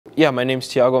Yeah, my name's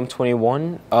Tiago. I'm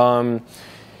 21.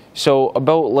 So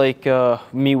about like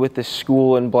me with the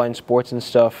school and blind sports and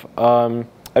stuff,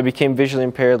 I became visually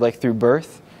impaired like through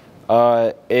birth.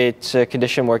 It's a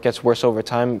condition where it gets worse over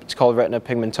time. It's called retina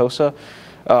pigmentosa,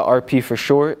 RP for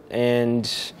short. And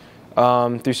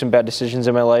through some bad decisions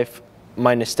in my life,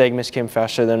 my nystagmus came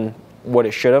faster than what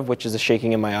it should have, which is the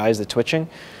shaking in my eyes, the twitching.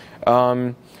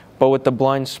 But with the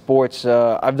blind sports,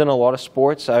 I've done a lot of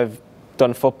sports. I've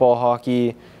done football,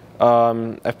 hockey.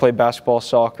 I've played basketball,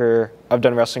 soccer. I've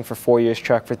done wrestling for 4 years,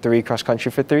 track for 3, cross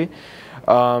country for 3.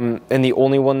 And the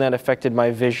only one that affected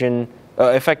my vision,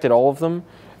 affected all of them,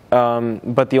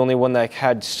 but the only one that I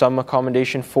had some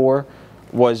accommodation for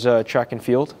was track and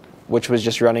field, which was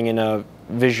just running in a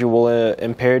visual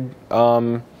impaired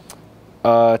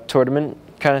tournament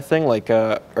kind of thing, like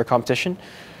or competition.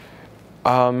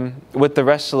 With the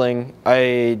wrestling,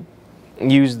 I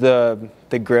used the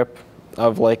grip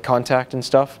of like contact and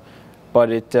stuff, but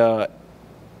it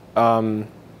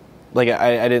like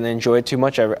I didn't enjoy it too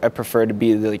much. I prefer to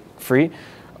be like free.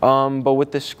 But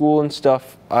with the school and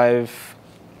stuff, I've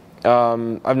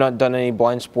not done any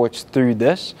blind sports through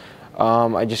this.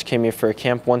 I just came here for a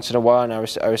camp once in a while, and I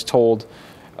was told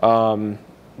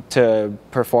to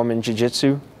perform in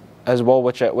jiu-jitsu as well,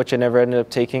 which I never ended up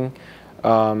taking.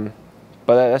 But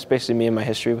that's basically me and my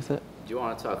history with it. Do you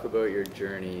want to talk about your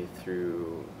journey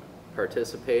through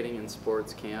participating in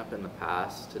sports camp in the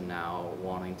past to now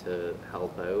wanting to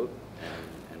help out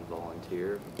and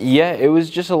volunteer? Yeah, it was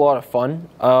just a lot of fun.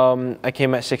 I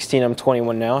came at 16. I'm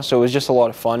 21 now, so it was just a lot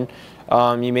of fun.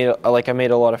 I made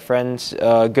a lot of friends,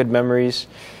 good memories.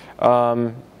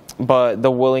 But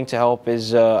the willing to help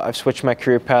is I've switched my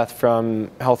career path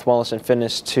from health, wellness, and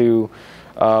fitness to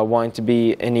wanting to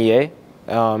be an EA,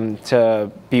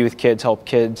 to be with kids, help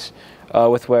kids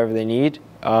with whatever they need.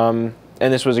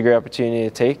 And this was a great opportunity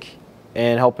to take,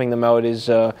 and helping them out is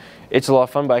it's a lot of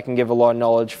fun, but I can give a lot of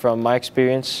knowledge from my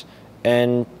experience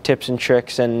and tips and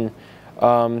tricks and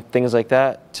things like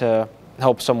that to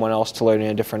help someone else to learn in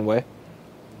a different way.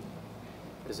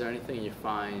 Is there anything you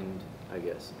find, I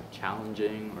guess,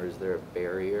 challenging, or is there a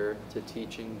barrier to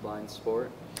teaching blind sport?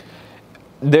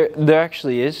 There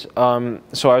actually is.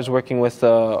 So I was working with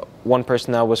one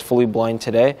person that was fully blind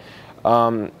today,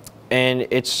 and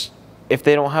if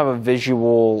they don't have a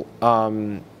visual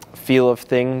feel of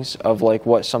things, of like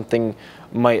what something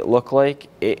might look like,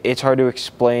 it's hard to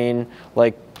explain,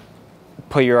 like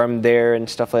put your arm there and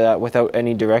stuff like that without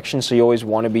any direction. So you always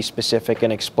want to be specific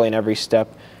and explain every step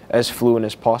as fluent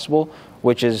as possible,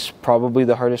 which is probably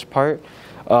the hardest part.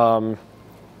 Or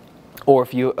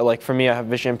if you, like for me, I have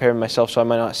vision impairment myself, so I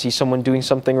might not see someone doing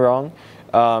something wrong,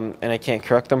 and I can't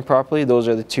correct them properly. Those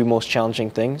are the two most challenging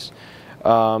things,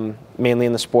 mainly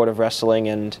in the sport of wrestling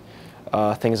and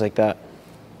things like that.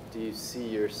 Do you see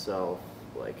yourself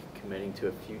like committing to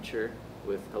a future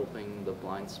with helping the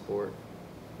blind sport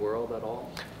world at all?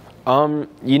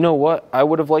 You know what? I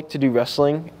would have liked to do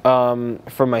wrestling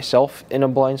for myself in a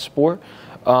blind sport,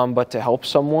 but to help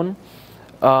someone.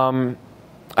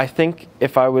 I think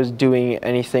if I was doing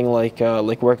anything like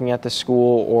working at the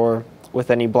school or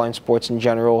with any blind sports in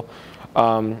general,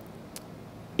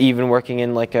 even working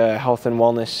in like a health and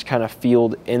wellness kind of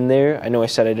field in there. I know I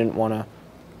said I didn't want to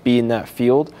be in that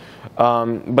field,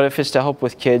 but if it's to help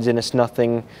with kids and it's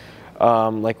nothing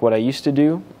like what I used to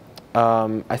do,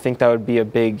 I think that would be a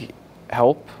big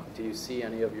help. Do you see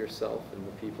any of yourself in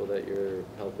the people that you're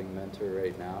helping mentor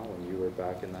right now when you were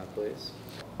back in that place?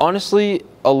 Honestly,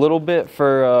 a little bit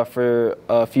for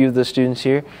a few of the students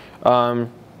here,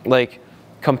 like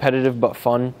competitive but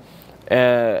fun,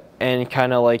 and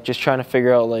kind of like just trying to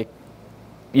figure out like,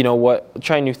 you know,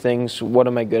 try new things. What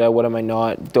am I good at? What am I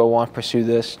not? Do I want to pursue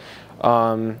this?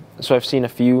 So I've seen a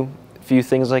few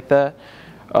things like that.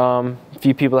 A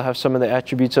few people that have some of the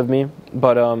attributes of me,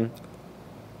 but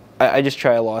I just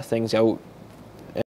try a lot of things out